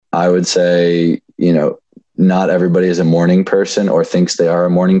I would say, not everybody is a morning person or thinks they are a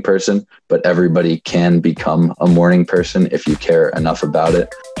morning person, but everybody can become a morning person if you care enough about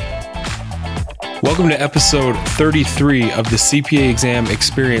it. Welcome to episode 33 of the CPA Exam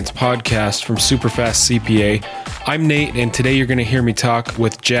Experience podcast from Superfast CPA. I'm Nate, and today you're going to hear me talk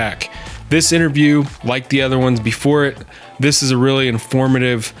with Jack. This interview, like the other ones before it, this is a really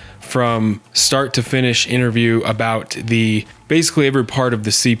informative from start to finish interview about basically every part of the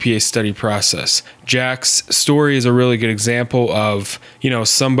CPA study process. Jack's story is a really good example of,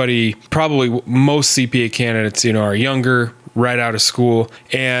 somebody, probably most CPA candidates, are younger, right out of school,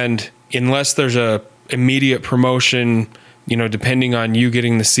 and unless there's a immediate promotion, depending on you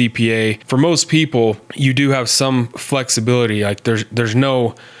getting the CPA, for most people, you do have some flexibility. Like there's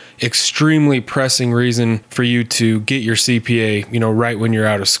no extremely pressing reason for you to get your CPA, right when you're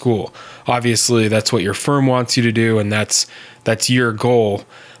out of school. Obviously, that's what your firm wants you to do, and that's your goal.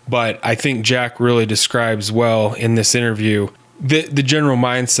 But I think Jack really describes well in this interview the general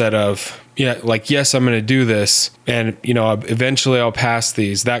mindset of, yes, I'm going to do this, and, eventually I'll pass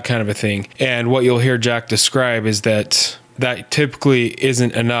these, that kind of a thing. And what you'll hear Jack describe is that typically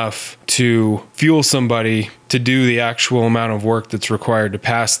isn't enough to fuel somebody to do the actual amount of work that's required to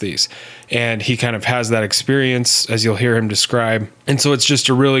pass these. And he kind of has that experience, as you'll hear him describe. And so it's just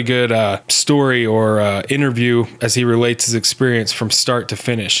a really good story or interview as he relates his experience from start to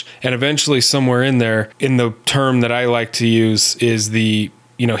finish. And eventually somewhere in there, in the term that I like to use is he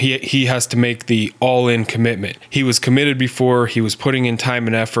has to make the all-in commitment. He was committed before, he was putting in time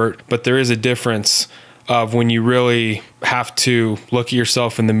and effort, but there is a difference of when you really have to look at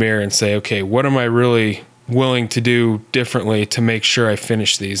yourself in the mirror and say, okay, what am I really willing to do differently to make sure I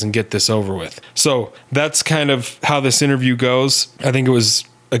finish these and get this over with? So that's kind of how this interview goes. I think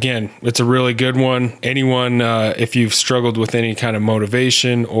it's a really good one. Anyone, if you've struggled with any kind of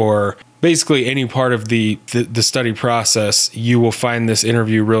motivation or basically any part of the study process, you will find this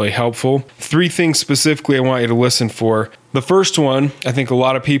interview really helpful. 3 things specifically I want you to listen for. The first one, I think a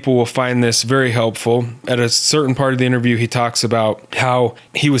lot of people will find this very helpful. At a certain part of the interview, he talks about how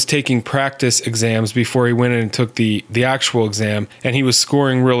he was taking practice exams before he went in and took the actual exam, and he was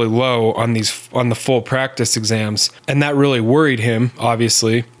scoring really low on the full practice exams, and that really worried him,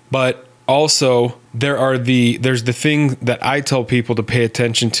 obviously. But also, there's the thing that I tell people to pay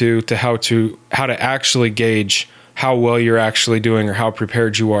attention to how to actually gauge how well you're actually doing or how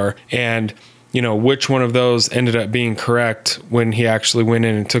prepared you are, and which one of those ended up being correct when he actually went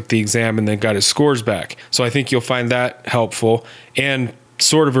in and took the exam and then got his scores back. So I think you'll find that helpful and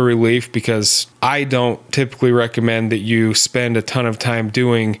sort of a relief, because I don't typically recommend that you spend a ton of time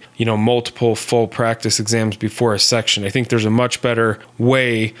doing, multiple full practice exams before a section. I think there's a much better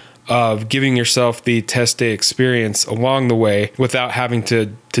way of giving yourself the test day experience along the way without having to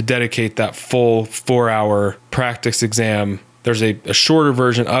dedicate that full 4-hour practice exam. There's a shorter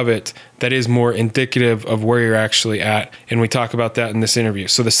version of it that is more indicative of where you're actually at, and we talk about that in this interview.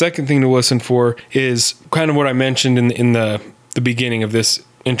 So the second thing to listen for is kind of what I mentioned in the beginning of this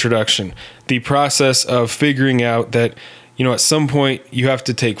introduction, the process of figuring out that, at some point you have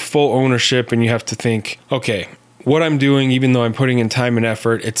to take full ownership and you have to think, okay, what I'm doing, even though I'm putting in time and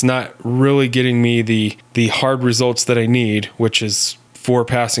effort, it's not really getting me the hard results that I need, which is 4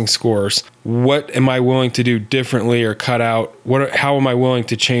 passing scores. What am I willing to do differently or cut out? How am I willing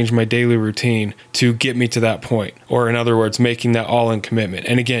to change my daily routine to get me to that point? Or in other words, making that all-in commitment.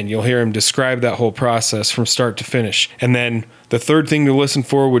 And again, you'll hear him describe that whole process from start to finish. And then the third thing to listen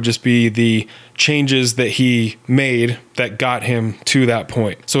for would just be the changes that he made that got him to that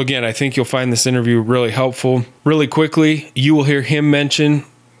point. So again, I think you'll find this interview really helpful. Really quickly, you will hear him mention,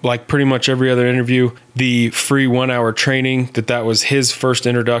 like pretty much every other interview, the free 1-hour training, that was his first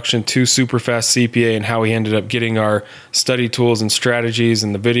introduction to Superfast CPA and how he ended up getting our study tools and strategies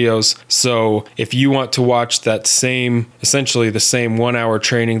and the videos. So if you want to watch essentially the same 1-hour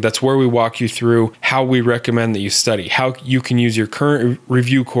training, that's where we walk you through how we recommend that you study, how you can use your current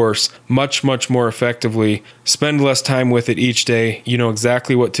review course much, much more effectively, spend less time with it each day. You know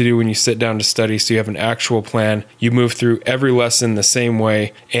exactly what to do when you sit down to study, so you have an actual plan. You move through every lesson the same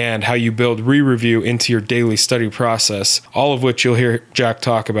way, and how you build re-review into your daily study process, all of which you'll hear Jack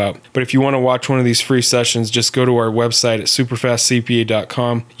talk about. But if you want to watch one of these free sessions, just go to our website at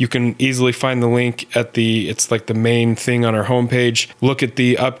superfastcpa.com. You can easily find the link it's like the main thing on our homepage. Look at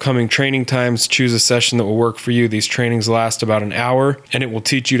the upcoming training times, choose a session that will work for you. These trainings last about an hour, and it will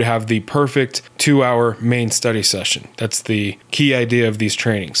teach you to have the perfect 2-hour main study session. That's the key idea of these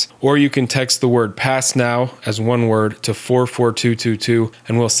trainings. Or you can text the word "pass now" as one word to 44222,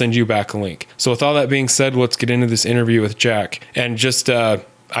 and we'll send you back a link. So with all that being said, let's get into this interview with Jack. And just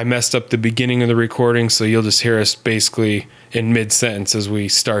I messed up the beginning of the recording, so you'll just hear us basically in mid-sentence as we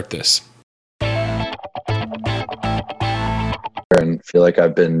start this. And feel like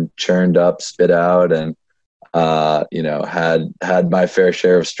I've been churned up, spit out, and had my fair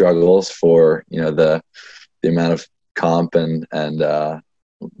share of struggles for the amount of comp and the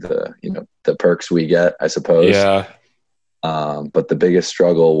perks we get, I suppose. Yeah. But the biggest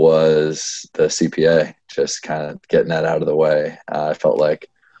struggle was the CPA, just kind of getting that out of the way. I felt like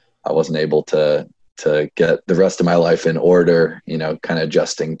I wasn't able to get the rest of my life in order, kind of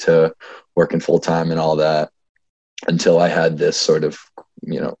adjusting to working full time and all that until I had this sort of,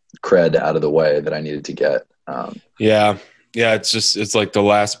 cred out of the way that I needed to get. Yeah. It's like the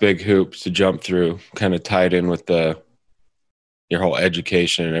last big hoop to jump through, kind of tied in with your whole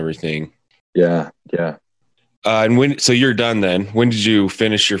education and everything. Yeah. Yeah. So you're done then. When did you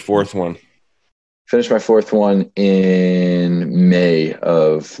finish your fourth one? Finished my fourth one in May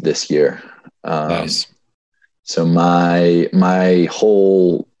of this year. Nice. So my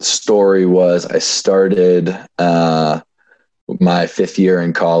whole story was I started my fifth year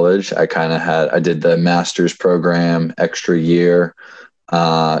in college. I did the master's program, extra year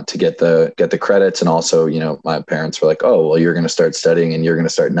to get the credits, and also my parents were like, oh well, you're going to start studying and you're going to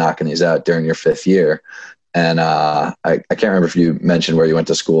start knocking these out during your fifth year. And I can't remember if you mentioned where you went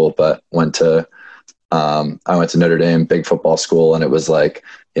to school, but I went to Notre Dame, big football school. And it was like,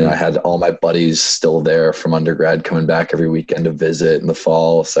 I had all my buddies still there from undergrad coming back every weekend to visit in the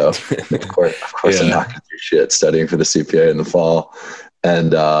fall. So of course yeah. I'm not going to do shit studying for the CPA in the fall.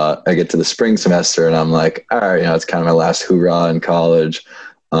 And I get to the spring semester and I'm like, all right, it's kind of my last hoorah in college.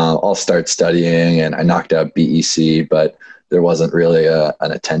 I'll start studying, and I knocked out BEC, but there wasn't really an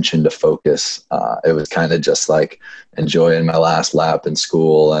attention to focus. It was kind of just like enjoying my last lap in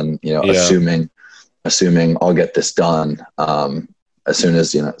school and, assuming I'll get this done as soon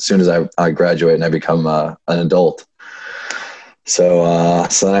as I graduate and I become an adult. So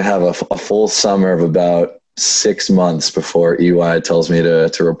then I have a full summer of about 6 months before EY tells me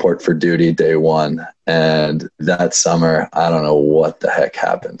to report for duty day one. And that summer, I don't know what the heck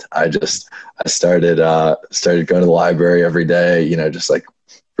happened. I started going to the library every day, just like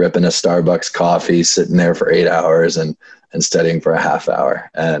ripping a Starbucks coffee, sitting there for 8 hours and studying for a half hour.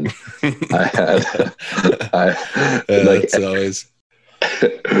 And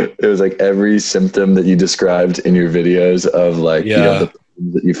it was like every symptom that you described in your videos of like, the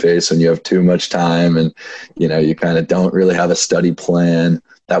problems that you face when you have too much time and, you kind of don't really have a study plan.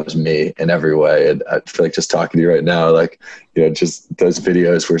 That was me in every way. And I feel like just talking to you right now, like, just those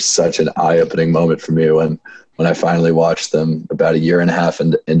videos were such an eye-opening moment for me when I finally watched them about a year and a half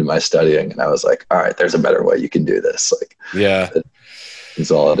into my studying. And I was like, all right, there's a better way you can do this. Like,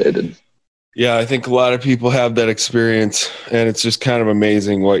 consolidated. Yeah. I think a lot of people have that experience, and it's just kind of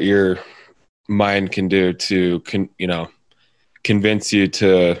amazing what your mind can do to, convince you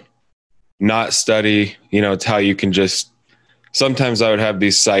to not study. It's how you can just, sometimes I would have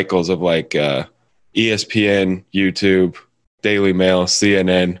these cycles of like ESPN, YouTube, Daily Mail,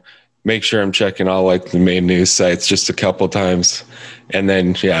 CNN, make sure I'm checking all like the main news sites just a couple times. And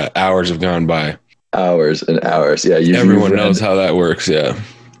then, hours have gone by. Hours and hours. Yeah. Everyone knows how that works. Yeah.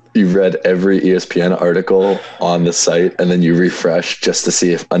 You've read every ESPN article on the site and then you refresh just to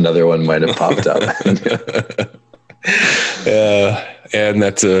see if another one might have popped up. Yeah. And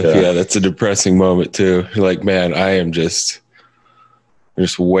that's a depressing moment too. You're like, man, I am just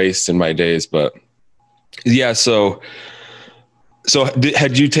wasting my days. But yeah. So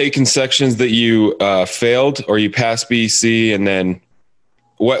had you taken sections that you failed, or you passed BEC, and then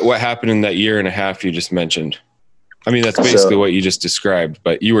what happened in that year and a half you just mentioned? I mean, that's basically what you just described,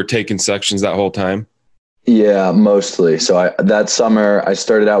 but you were taking sections that whole time? Yeah, mostly. So that summer I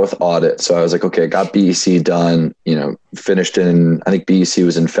started out with audit. So I was like, okay, I got BEC done, finished I think BEC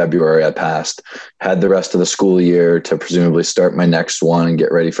was in February. I passed, had the rest of the school year to presumably start my next one and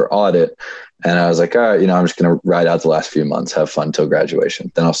get ready for audit. And I was like, all right, I'm just going to ride out the last few months, have fun till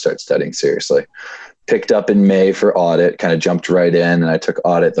graduation. Then I'll start studying seriously. Picked up in May for audit, kind of jumped right in. And I took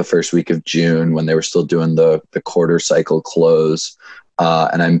audit the first week of June when they were still doing the quarter cycle close.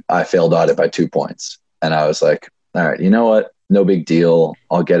 And I failed audit by 2 points. And I was like, all right, you know what? No big deal.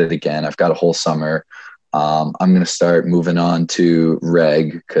 I'll get it again. I've got a whole summer. I'm going to start moving on to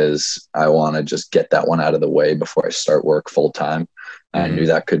reg because I want to just get that one out of the way before I start work full time. I knew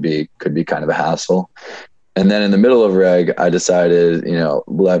that could be kind of a hassle. And then in the middle of reg, I decided,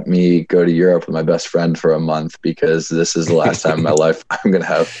 let me go to Europe with my best friend for a month because this is the last time in my life I'm going to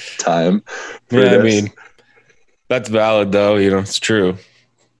have time for this. I mean, that's valid though. It's true.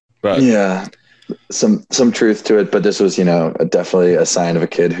 But yeah. some truth to it, but this was, definitely a sign of a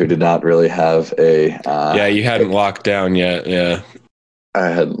kid who did not really have a. You hadn't locked down yet. Yeah, I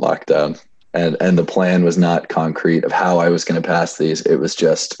hadn't locked down, and the plan was not concrete of how I was going to pass these. It was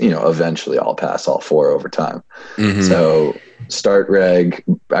just, eventually I'll pass all 4 over time. Mm-hmm. So start reg.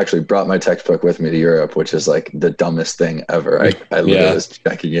 Actually, brought my textbook with me to Europe, which is like the dumbest thing ever. I literally was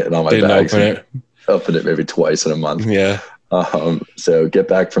checking it in all my bags. Open it maybe twice in a month. Yeah. So get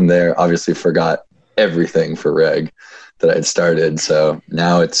back from there. Obviously, forgot everything for reg that I had started. So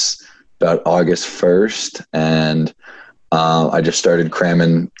now it's about August 1st, and I just started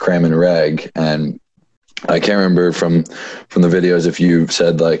cramming reg. And I can't remember from the videos if you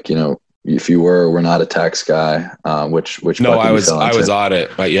said like, if you were not a tax guy, which no, I was audit,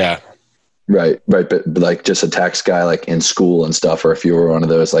 but yeah. Right. But like just a tax guy, like in school and stuff, or if you were one of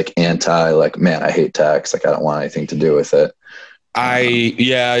those like like, man, I hate tax. Like, I don't want anything to do with it.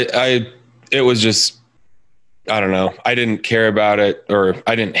 It was just, I don't know. I didn't care about it, or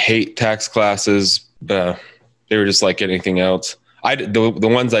I didn't hate tax classes. They were just like anything else. The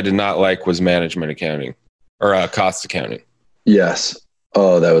ones I did not like was management accounting or cost accounting. Yes.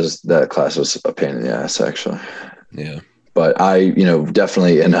 Oh, that class was a pain in the ass, actually. Yeah. But I,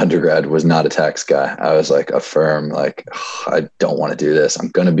 definitely in undergrad was not a tax guy. I was like a firm, like, I don't want to do this. I'm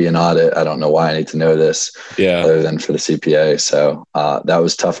going to be an audit. I don't know why I need to know this other than for the CPA. So that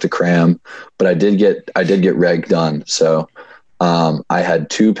was tough to cram, but I did get reg done. So I had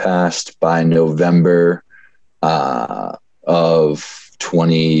 2 passed by November of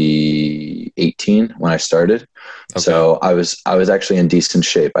 2018 when I started. Okay. So I was actually in decent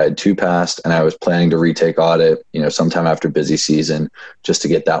shape. I had 2 passed, and I was planning to retake audit, sometime after busy season, just to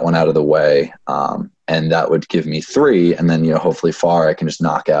get that one out of the way. And that would give me 3. And then, hopefully FAR I can just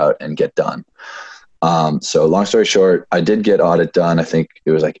knock out and get done. So long story short, I did get audit done. I think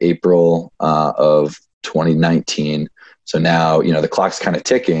it was like April of 2019. So now, the clock's kind of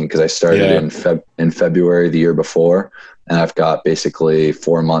ticking because I started in February the year before, and I've got basically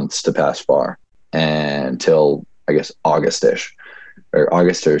 4 months to pass FAR until, I guess, August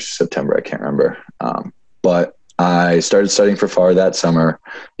or September. I can't remember. But I started studying for FAR that summer.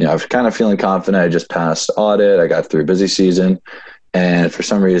 I was kind of feeling confident. I just passed audit. I got through busy season. And for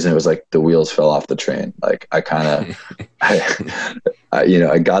some reason, it was like the wheels fell off the train. Like I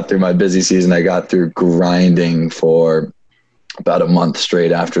got through my busy season. I got through grinding for about a month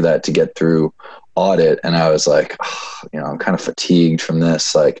straight after that to get through audit. And I was like, I'm kind of fatigued from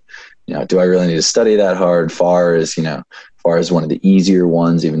this. Like, do I really need to study that hard? FAR is one of the easier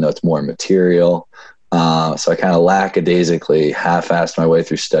ones, even though it's more material. So I kind of lackadaisically half-assed my way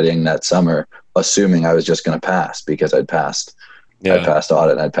through studying that summer, assuming I was just going to pass because I'd passed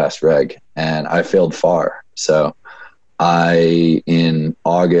audit and I'd passed reg, and I failed FAR. So I, in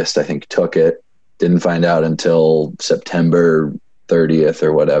August, I think took it, didn't find out until September 30th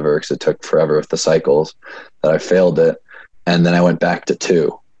or whatever, because it took forever with the cycles, that I failed it. And then I went back to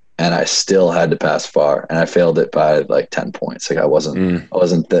 2, and I still had to pass FAR, and I failed it by like 10 points. Like I wasn't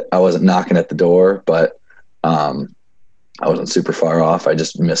knocking at the door, but I wasn't super far off. I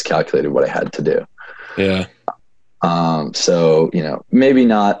just miscalculated what I had to do. Yeah. So, maybe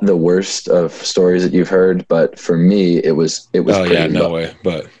not the worst of stories that you've heard, but for me, it was. Oh yeah, no way.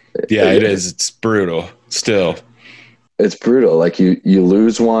 But yeah, it is. It's brutal still. It's brutal. Like you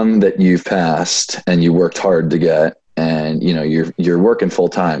lose one that you've passed and you worked hard to get, and you're working full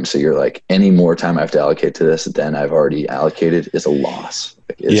time. So you're like, any more time I have to allocate to this than I've already allocated is a loss.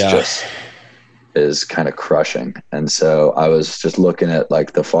 Just is kind of crushing. And so I was just looking at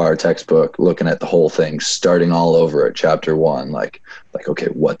like the FAR textbook, looking at the whole thing, starting all over at chapter 1, like, okay,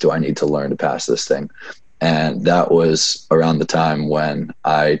 what do I need to learn to pass this thing? And that was around the time when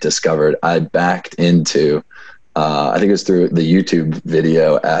I discovered I'd backed into, I think it was through the YouTube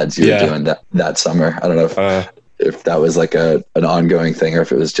video ads you were doing that summer. I don't know if that was like an ongoing thing or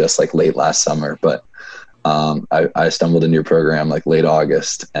if it was just like late last summer, but I stumbled into your program like late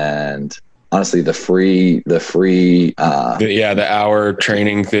August, and honestly, the free, the hour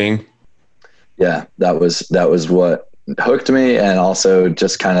training thing. Yeah, that was what hooked me, and also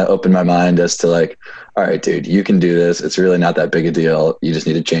just kind of opened my mind as to like, all right, dude, you can do this. It's really not that big a deal. You just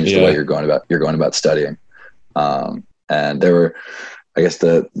need to change the way you're going about studying. And there were, I guess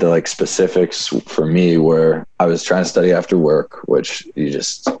the like specifics for me were I was trying to study after work, which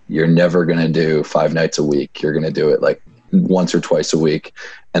you're never going to do 5 nights a week. You're going to do it like once or twice a week.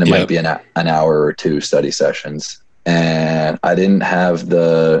 And it might be an hour or 2 study sessions. And I didn't have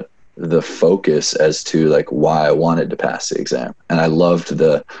the focus as to like why I wanted to pass the exam. And I loved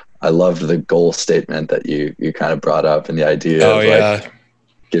the goal statement that you kind of brought up, and the idea of like,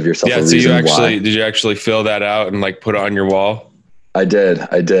 give yourself a So reason why. did you actually fill that out and like put it on your wall? I did.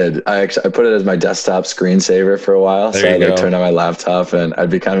 I put it as my desktop screensaver for a while. There So you I'd like go. turn on my laptop, and I'd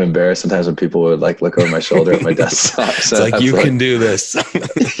be kind of embarrassed sometimes when people would like look over my shoulder at my desktop. So It's like, you can do this.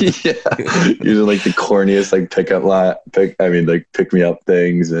 yeah. Using like the corniest like pick me up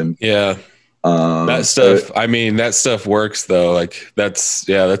things. And yeah. That stuff, that stuff works though. Like that's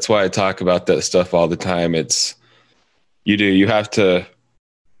why I talk about that stuff all the time. You have to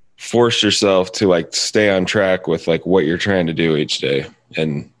force yourself to like stay on track with like what you're trying to do each day.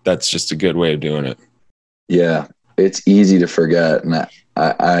 And that's just a good way of doing it. Yeah. It's easy to forget. And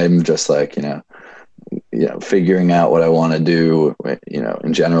I'm just like, figuring out what I want to do,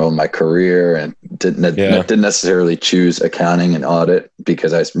 in general in my career, and didn't necessarily choose accounting and audit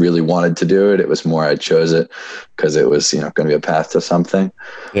because I really wanted to do it. It was more, I chose it because it was, going to be a path to something.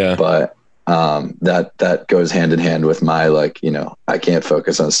 Yeah. But that goes hand in hand with my, I can't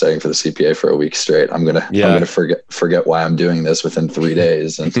focus on studying for the CPA for a week straight. I'm going to forget why I'm doing this within 3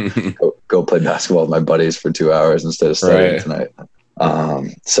 days and go play basketball with my buddies for 2 hours instead of studying tonight.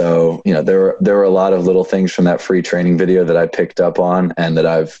 So, there were a lot of little things from that free training video that I picked up on and that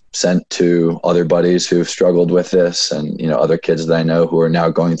I've sent to other buddies who've struggled with this and, other kids that I know who are now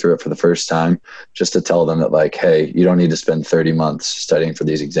going through it for the first time, just to tell them that like, hey, you don't need to spend 30 months studying for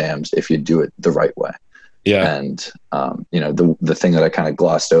these exams if you do it the right way. Yeah. And, the thing that I kind of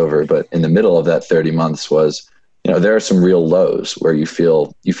glossed over, but in the middle of that 30 months was, there are some real lows where you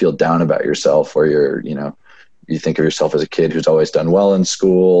feel down about yourself, where you're, you think of yourself as a kid who's always done well in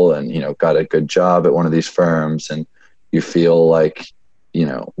school and, got a good job at one of these firms, and you feel like,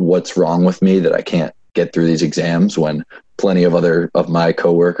 what's wrong with me that I can't get through these exams when plenty of other of my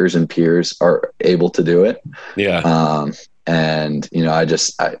coworkers and peers are able to do it. Yeah. And,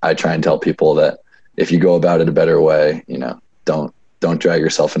 I try and tell people that if you go about it a better way, don't drag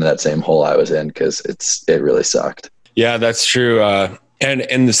yourself into that same hole I was in, because it really sucked. Yeah, that's true. And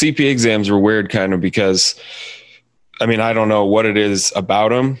the CPA exams were weird kind of because, I don't know what it is about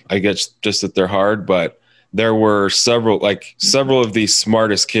them. I guess just that they're hard, but there were several of the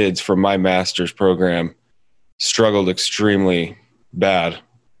smartest kids from my master's program struggled extremely bad.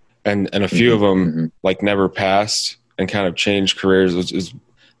 And a few of them like never passed and kind of changed careers, which is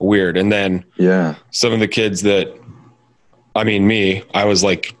weird. And then some of the kids that, I was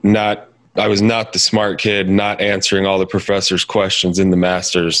not the smart kid, not answering all the professor's questions in the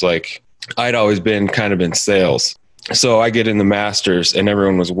master's. Like I'd always been kind of in sales. So I get in the master's and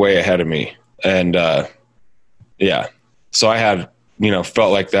everyone was way ahead of me. And, so I had,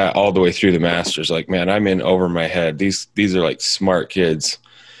 felt like that all the way through the master's. Like, man, I'm in over my head. These are like smart kids.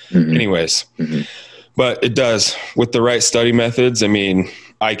 Anyways, but it does with the right study methods.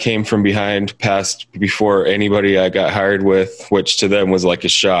 I came from behind, passed before anybody I got hired with, which to them was like a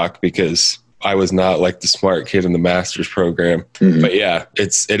shock because I was not like the smart kid in the master's program. But yeah,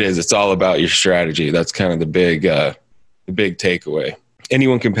 it's all about your strategy. That's kind of the big takeaway.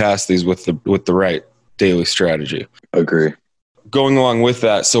 Anyone can pass these with the right daily strategy. Agree. Going along with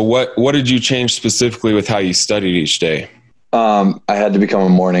that, so what did you change specifically with how you studied each day? I had to become a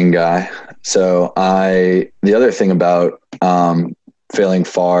morning guy. So the other thing about failing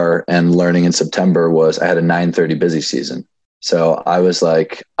FAR and learning in September was I had a 9:30 busy season. So I was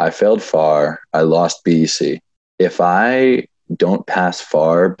like, I failed FAR, I lost BEC. If I don't pass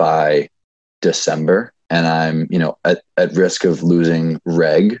FAR by December and I'm, at risk of losing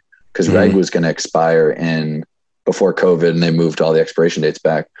reg, because reg was going to expire before COVID and they moved all the expiration dates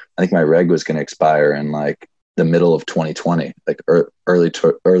back. I think my reg was going to expire in like the middle of 2020, like early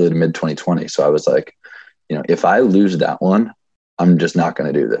to mid 2020. So I was like, if I lose that one, I'm just not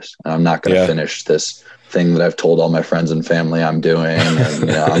going to do this. And I'm not going to finish this thing that I've told all my friends and family I'm doing.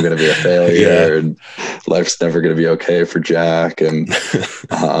 And, I'm going to be a failure and life's never going to be okay for Jack. And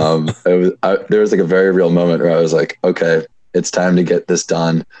there was like a very real moment where I was like, okay, it's time to get this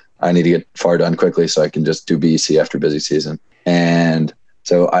done. I need to get FAR done quickly so I can just do BEC after busy season. And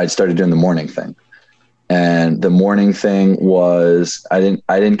so I started doing the morning thing. And the morning thing was, I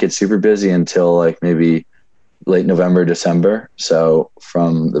didn't get super busy until like maybe late November, December. So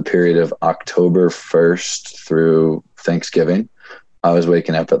from the period of October 1st through Thanksgiving, I was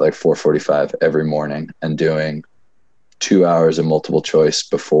waking up at like 4:45 every morning and doing 2 hours of multiple choice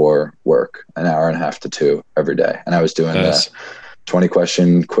before work, an hour and a half to 2 every day. And I was doing the 20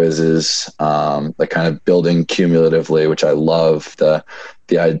 question quizzes, like kind of building cumulatively, which I love the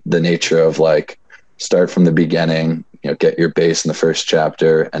nature of like start from the beginning, get your base in the first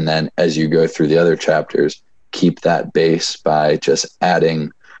chapter. And then as you go through the other chapters, keep that base by just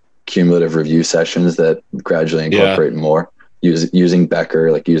adding cumulative review sessions that gradually incorporate more. using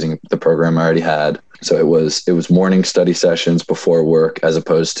Becker, like using the program I already had. So it was morning study sessions before work, as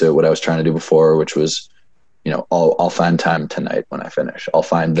opposed to what I was trying to do before, which was, I'll find time tonight when I finish. I'll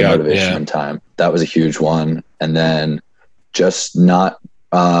find the motivation and time. That was a huge one. And then just not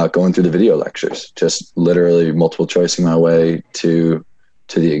going through the video lectures, just literally multiple choicing my way to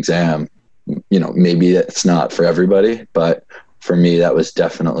the exam. Maybe it's not for everybody, but for me, that was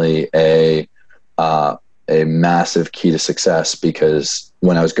definitely a massive key to success, because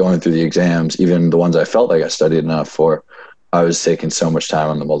when I was going through the exams, even the ones I felt like I studied enough for, I was taking so much time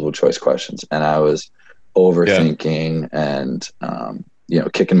on the multiple choice questions, and I was overthinking and,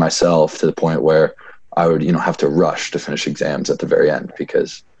 kicking myself to the point where I would, have to rush to finish exams at the very end,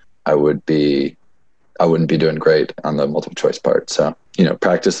 because I wouldn't be doing great on the multiple choice part. So,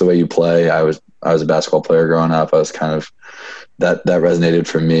 practice the way you play. I was a basketball player growing up. I was kind of, that resonated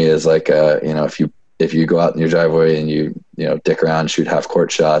for me as like, if you go out in your driveway and you dick around, shoot half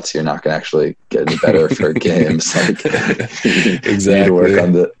court shots, you're not going to actually get any better for games. Like, exactly.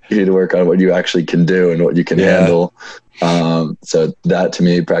 You need to work on what you actually can do and what you can handle. So that, to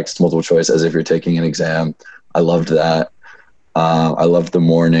me, practice multiple choice as if you're taking an exam. I loved that. I loved the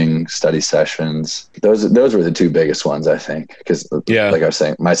morning study sessions. Those were the two biggest ones, I think, because like I was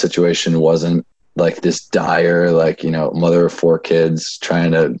saying, my situation wasn't like this dire, like, mother of 4 kids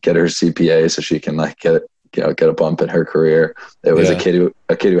trying to get her CPA so she can like get a bump in her career. It was a kid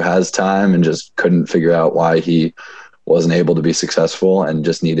who has time and just couldn't figure out why he wasn't able to be successful, and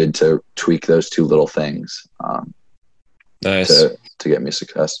just needed to tweak those 2 little things to get me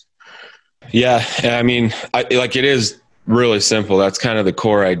success. Yeah. I mean, it is really simple. That's kind of the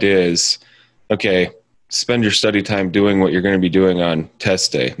core idea is, okay, spend your study time doing what you're going to be doing on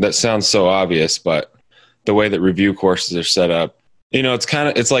test day. That sounds so obvious, but the way that review courses are set up,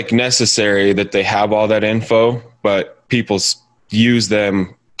 it's like necessary that they have all that info, but people use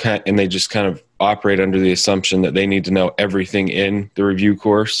them and they just kind of operate under the assumption that they need to know everything in the review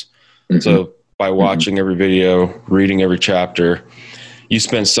course. Mm-hmm. So by watching every video, reading every chapter, you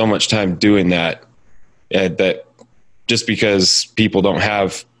spend so much time doing that, that just because people don't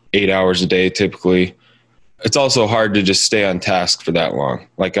have 8 hours a day typically, it's also hard to just stay on task for that long.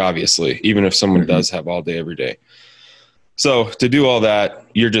 Like, obviously, even if someone does have all day every day. So to do all that,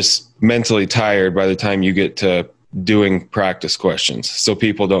 you're just mentally tired by the time you get to doing practice questions. So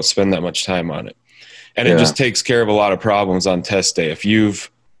people don't spend that much time on it. And it just takes care of a lot of problems on test day. If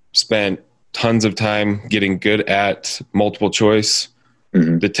you've spent tons of time getting good at multiple choice,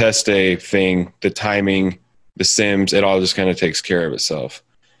 the test day thing, the timing, the sims, it all just kind of takes care of itself.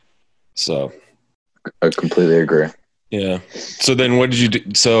 So I completely agree. Yeah. So then what did you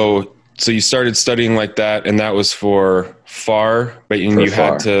do? So you started studying like that, and that was for FAR, but you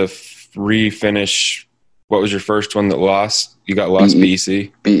had to refinish. What was your first one that lost? You got lost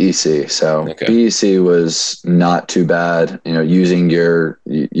BEC? BEC. So BEC was not too bad. Using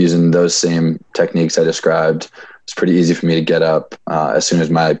those same techniques I described, it's pretty easy for me to get up as soon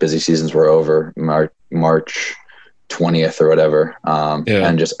as my busy seasons were over, March 20th or whatever,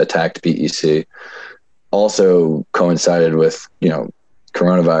 and just attacked BEC. Also coincided with,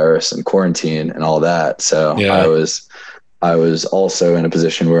 coronavirus and quarantine and all that. So I was also in a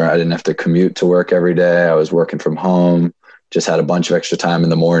position where I didn't have to commute to work every day. I was working from home, just had a bunch of extra time in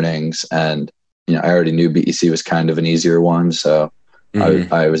the mornings. And, I already knew BEC was kind of an easier one. So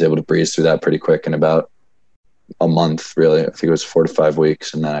I was able to breeze through that pretty quick in about a month, really. I think it was 4 to 5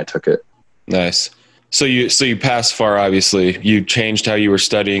 weeks. And then I took it. Nice. So you passed FAR, obviously. You changed how you were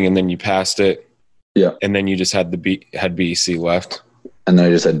studying, and then you passed it. Yeah. And then you just had BEC left. And then I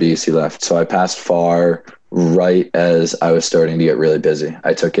just had BEC left. So I passed FAR right as I was starting to get really busy.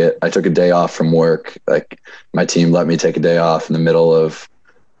 I took a day off from work. Like, my team let me take a day off in the middle of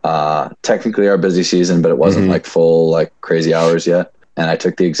technically our busy season, but it wasn't like full, like, crazy hours yet. And I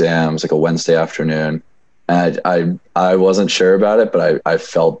took the exams like a Wednesday afternoon. And I wasn't sure about it, but I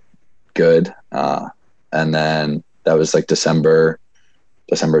felt good. And then that was like December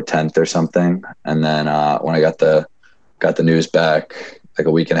 10th or something. And then when I got the news back like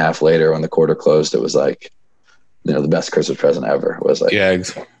a week and a half later, when the quarter closed, it was like, the best Christmas present ever. It was like, yeah,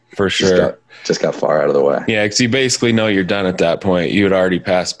 for sure. Just got far out of the way. Yeah. Cause you basically know you're done at that point. You had already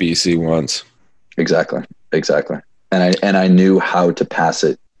passed BEC once. Exactly. And I knew how to pass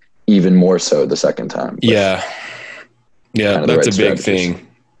it even more so the second time. Yeah. That's a big thing.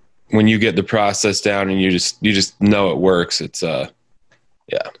 When you get the process down and you just know it works, it's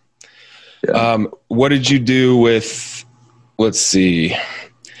what did you do with, let's see.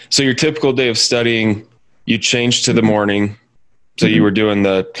 So your typical day of studying, you changed to the morning. So you were doing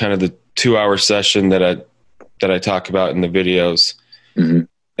the kind of the 2-hour session that that I talk about in the videos. Mm-hmm.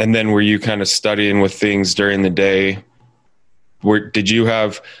 And then were you kind of studying with things during the day? What did you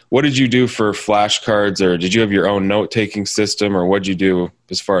do for flashcards, or did you have your own note-taking system, or what'd you do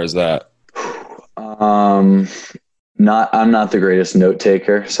as far as that? I'm not the greatest note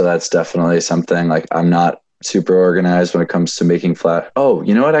taker, so that's definitely something. Like, I'm not super organized when it comes to making Oh,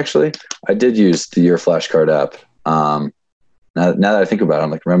 you know what? Actually, I did use your flashcard app. Now that I think about it,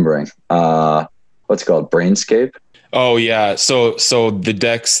 I'm like remembering. What's it called? Brainscape. Oh yeah. So the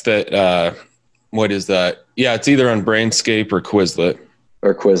decks that what is that? Yeah, it's either on Brainscape or Quizlet.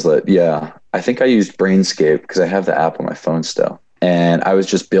 Yeah. I think I used Brainscape because I have the app on my phone still. And I was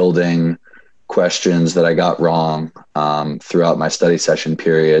just building questions that I got wrong throughout my study session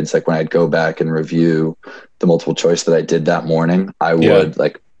periods. Like when I'd go back and review the multiple choice that I did that morning, I would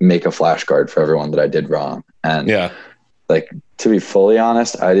like make a flashcard for everyone that I did wrong. And like, to be fully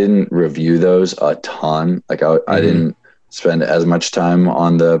honest, I didn't review those a ton. Like I didn't spend as much time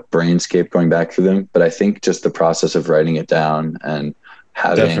on the Brainscape going back through them, but I think just the process of writing it down and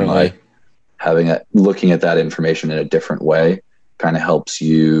looking at that information in a different way kind of helps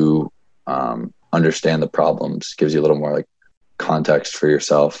you understand the problems, gives you a little more like context for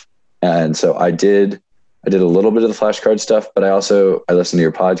yourself. And so I did a little bit of the flashcard stuff, but I listened to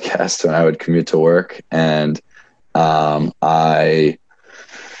your podcast when I would commute to work, and I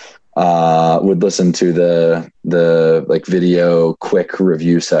would listen to the like video quick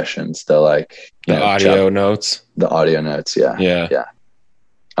review sessions, the audio notes. The audio notes. Yeah.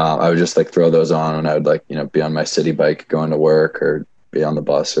 I would just like throw those on when I would be on my city bike going to work or be on the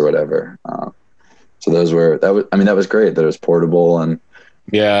bus or whatever. So that was great that it was portable, and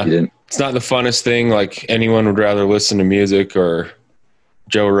it's not the funnest thing. Like, anyone would rather listen to music or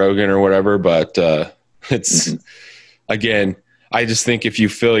Joe Rogan or whatever, but it's again, I just think if you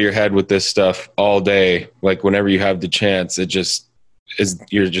fill your head with this stuff all day, like whenever you have the chance, it just is,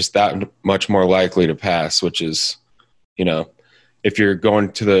 you're just that much more likely to pass, which is, if you're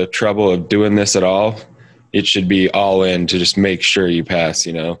going to the trouble of doing this at all, it should be all in to just make sure you pass,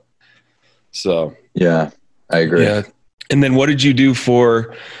 So yeah, I agree. Yeah. And then what did you do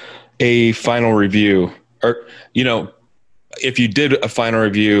for a final review? Or, if you did a final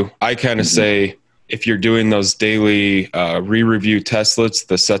review, I kind of say, if you're doing those daily re-review testlets,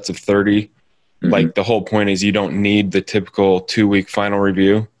 the sets of 30, like the whole point is you don't need the typical 2-week final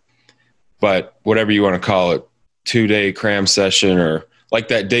review, but whatever you want to call it, 2-day cram session, or like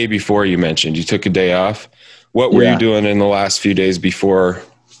that day before you mentioned, you took a day off. What were you doing in the last few days before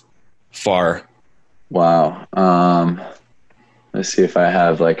FAR? Wow. Let's see if I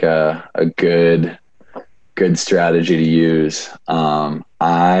have like a good strategy to use.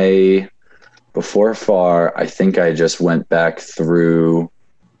 Before FAR, I think I just went back through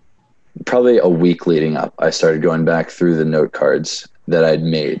probably a week leading up. I started going back through the note cards that I'd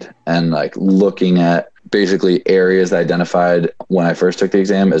made and like looking at basically areas that I identified when I first took the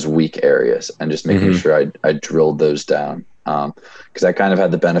exam as weak areas, and just making sure I drilled those down. Because I kind of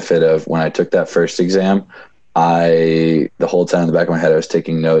had the benefit of when I took that first exam, the whole time in the back of my head, I was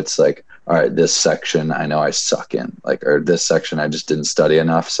taking notes like, all right, this section I know I suck in, like, or this section I just didn't study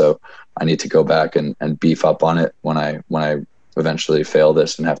enough, so I need to go back and beef up on it when I eventually fail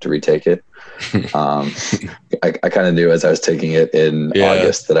this and have to retake it. I kind of knew as I was taking it in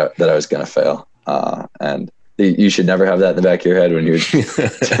August that I was going to fail. And you should never have that in the back of your head when you're taking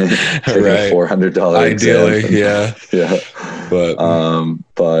a $400 Ideally, exam. Yeah.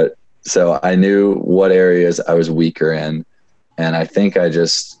 But so I knew what areas I was weaker in, and I think I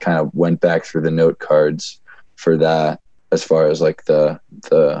just kind of went back through the note cards for that as far as like the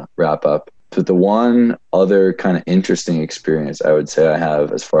wrap up. But the one other kind of interesting experience I would say I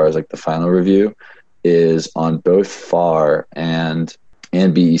have as far as like the final review is on both FAR and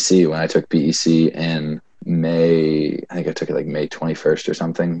BEC. When I took BEC in May, I think I took it like May 21st or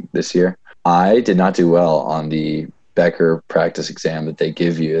something this year, I did not do well on the Becker practice exam that they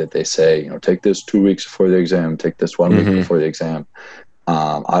give you, that they say, take this 2 weeks before the exam, take this 1 week before the exam.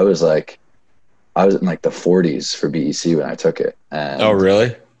 I was in like the 40s for BEC when I took it. And oh,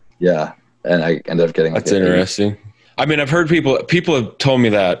 really? Yeah. And I ended up getting like that's interesting. I mean, I've heard people have told me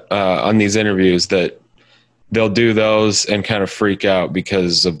that on these interviews that they'll do those and kind of freak out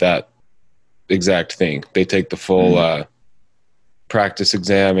because of that exact thing. They take the full practice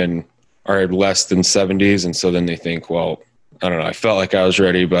exam and are less than 70s. And so then they think, well, I don't know, I felt like I was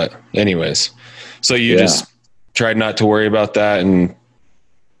ready, but anyways. So you just tried not to worry about that and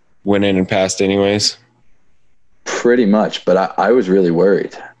went in and passed anyways? Pretty much, but I was really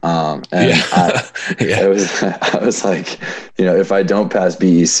worried. I was like, if I don't pass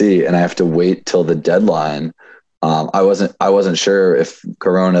BEC and I have to wait till the deadline I wasn't sure if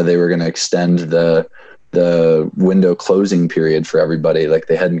Corona, they were going to extend the window closing period for everybody. Like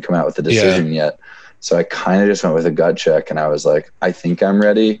they hadn't come out with a decision yet. So I kind of just went with a gut check, and I was like, I think I'm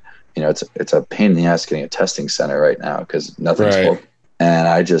ready. You know, it's a pain in the ass getting a testing center right now because nothing's full. And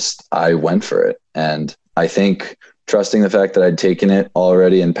I went for it. And I think trusting the fact that I'd taken it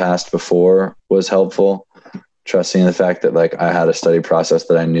already and passed before was helpful. Trusting the fact that like I had a study process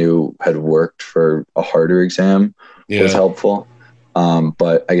that I knew had worked for a harder exam was helpful.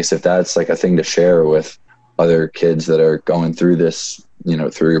 But I guess if that's like a thing to share with other kids that are going through this, you know,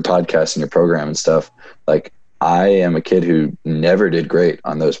 through your podcast and your program and stuff, like I am a kid who never did great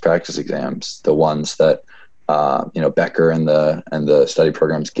on those practice exams, the ones that, you know, Becker and the study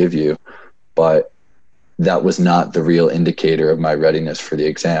programs give you, but that was not the real indicator of my readiness for the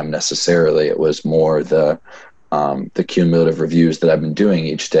exam necessarily. It was more the cumulative reviews that I've been doing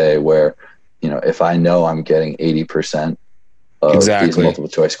each day where, you know, if I know I'm getting 80% of these multiple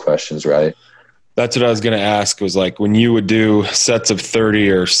choice questions, right? That's what I was going to ask, was like, when you would do sets of 30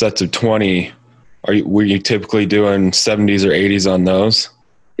 or sets of 20, were you typically doing 70s or 80s on those?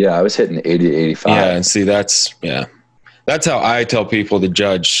 Yeah, I was hitting 80 to 85. Yeah. And see, that's how I tell people to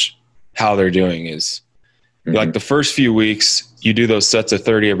judge how they're doing is like the first few weeks you do those sets of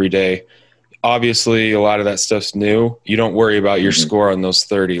 30 every day. Obviously a lot of that stuff's new. You don't worry about your score on those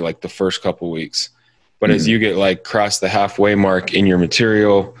 30, like the first couple weeks. But as you get like cross the halfway mark in your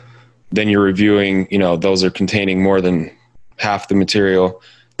material, then you're reviewing, you know, those are containing more than half the material.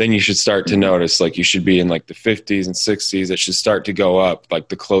 Then you should start to notice, like you should be in like the 50s and 60s. It should start to go up like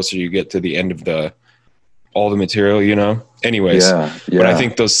the closer you get to the end of all the material, you know? Anyways, but I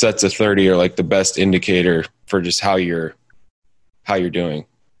think those sets of 30 are like the best indicator for just how you're doing.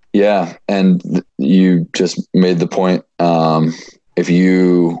 Yeah. And you just made the point. If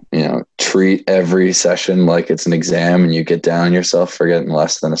you treat every session like it's an exam and you get down on yourself for getting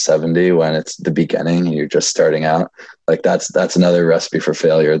less than a 70 when it's the beginning and you're just starting out, like that's another recipe for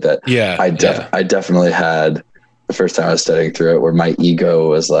failure that I definitely had the first time I was studying through it, where my ego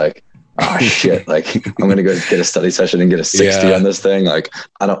was like, oh shit, like I'm going to go get a study session and get a 60 on this thing. Like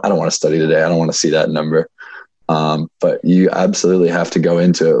I don't want to study today. I don't want to see that number. But you absolutely have to go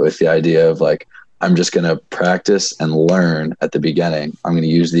into it with the idea of like, I'm just going to practice and learn at the beginning. I'm going to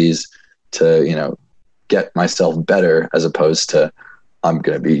use these to, you know, get myself better, as opposed to I'm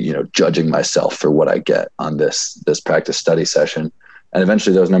going to be, you know, judging myself for what I get on this practice study session. And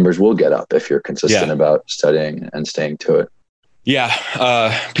eventually those numbers will get up if you're consistent about studying and staying to it.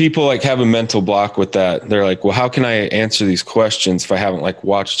 Yeah. People like have a mental block with that. They're like, well, how can I answer these questions if I haven't like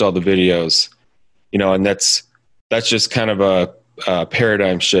watched all the videos, you know? And that's just kind of a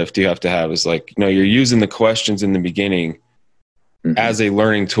paradigm shift you have to have, is like, you know, you're using the questions in the beginning as a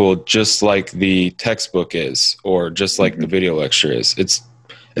learning tool, just like the textbook is, or just like the video lecture is. It's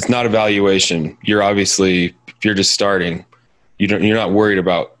not evaluation. You're obviously, if you're just starting, you're not worried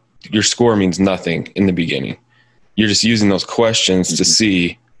about your score. Means nothing in the beginning. You're just using those questions to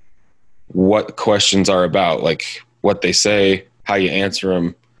see what questions are about, like what they say, how you answer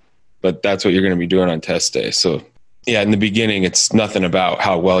them. But that's what you're going to be doing on test day. So yeah, in the beginning, it's nothing about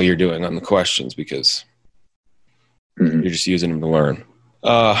how well you're doing on the questions, because you're just using them to learn.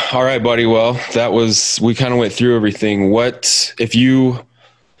 All right, buddy. Well, we kind of went through everything. If you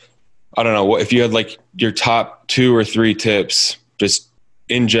had like your top 2 or 3 tips, just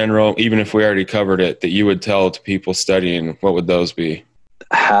in general, even if we already covered it, that you would tell to people studying, what would those be?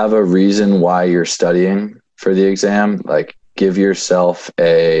 Have a reason why you're studying for the exam. Like, give yourself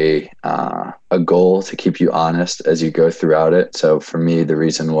a goal to keep you honest as you go throughout it. So for me, the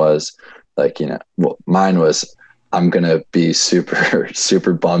reason was like, you know, well, mine was, I'm going to be super,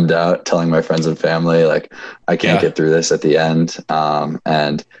 super bummed out telling my friends and family, like, I can't get through this at the end.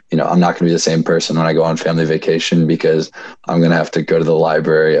 And, you know, I'm not going to be the same person when I go on family vacation, because I'm going to have to go to the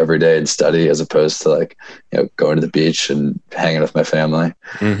library every day and study, as opposed to like, you know, going to the beach and hanging with my family.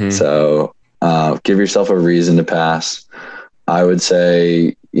 So give yourself a reason to pass. I would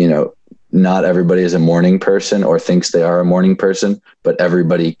say, you know, not everybody is a morning person or thinks they are a morning person, but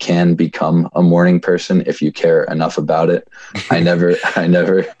everybody can become a morning person if you care enough about it. I never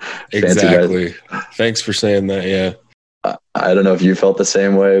exactly. Thanks for saying that. Yeah. I don't know if you felt the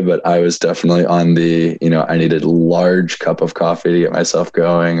same way, but I was definitely on the, you know, I needed a large cup of coffee to get myself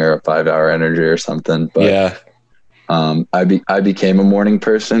going, or a 5-hour energy or something. But yeah, I became a morning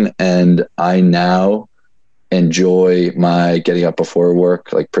person, and I now enjoy my getting up before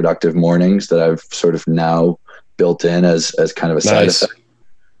work, like productive mornings that I've sort of now built in as kind of a side effect.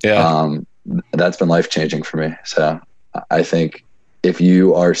 Yeah. That's been life-changing for me. So I think if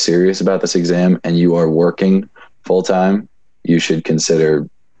you are serious about this exam and you are working full time, you should consider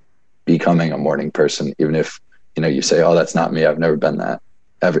becoming a morning person, even if, you say, oh, that's not me, I've never been that.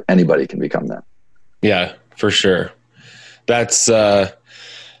 Anybody can become that. Yeah, for sure. That's a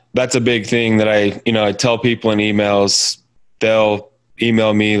big thing that I tell people in emails. They'll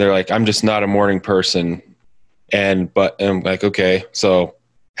email me, they're like, I'm just not a morning person. But I'm like, okay, so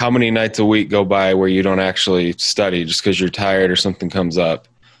how many nights a week go by where you don't actually study just because you're tired or something comes up?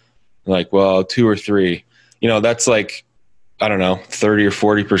 I'm like, well, 2 or 3. That's like, I don't know, 30 or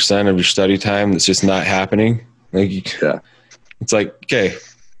 40% of your study time that's just not happening. Like, yeah. It's like, okay,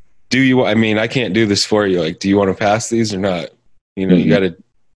 I can't do this for you. Like, do you want to pass these or not? You got to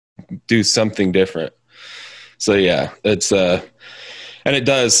do something different. So yeah, it's, and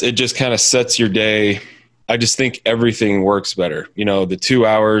it just kind of sets your day. I just think everything works better. The 2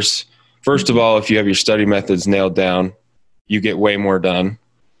 hours, first of all, if you have your study methods nailed down, you get way more done.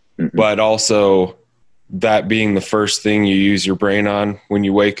 Mm-hmm. But also that being the first thing you use your brain on when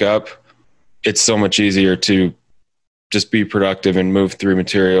you wake up, it's so much easier to just be productive and move through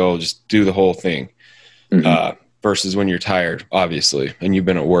material, just do the whole thing. Mm-hmm. Versus when you're tired, obviously, and you've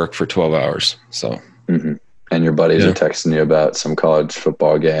been at work for 12 hours. So, mm-hmm. And your buddies are texting you about some college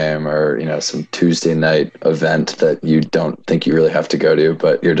football game or, some Tuesday night event that you don't think you really have to go to,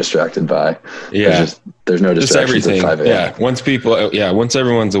 but you're distracted by. Yeah. There's no distractions at 5 a.m. Yeah. Once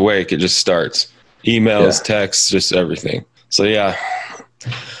everyone's awake, it just starts. Emails, texts, just everything. So yeah.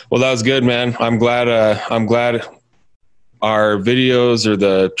 Well, that was good, man. I'm glad our videos or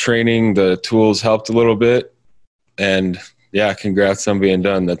the training, the tools helped a little bit. And yeah, congrats on being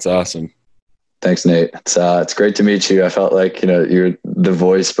done. That's awesome. Thanks, Nate. It's great to meet you. I felt like, you're the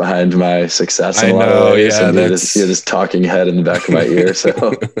voice behind my success in a lot of ways. Yeah, you're this talking head in the back of my ear. So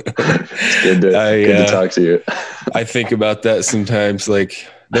it's good to talk to you. I think about that sometimes. Like,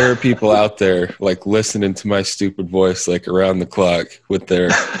 there are people out there like listening to my stupid voice, like around the clock with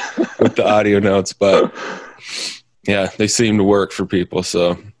the audio notes, but yeah, they seem to work for people.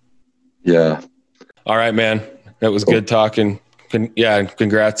 So yeah. All right, man. That was good talking.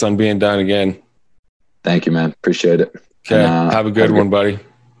 Congrats on being done again. Thank you, man. Appreciate it. Okay. Have a good one, buddy.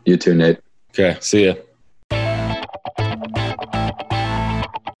 You too, Nate. Okay. See ya.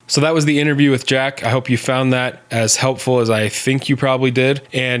 So that was the interview with Jack. I hope you found that as helpful as I think you probably did.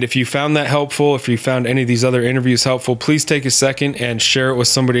 And if you found that helpful, if you found any of these other interviews helpful, please take a second and share it with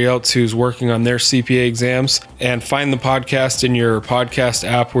somebody else who's working on their CPA exams. And find the podcast in your podcast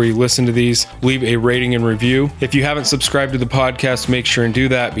app where you listen to these. Leave a rating and review. If you haven't subscribed to the podcast, make sure and do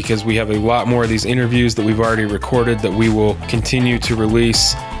that, because we have a lot more of these interviews that we've already recorded that we will continue to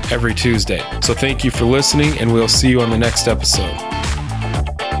release every Tuesday. So thank you for listening, and we'll see you on the next episode.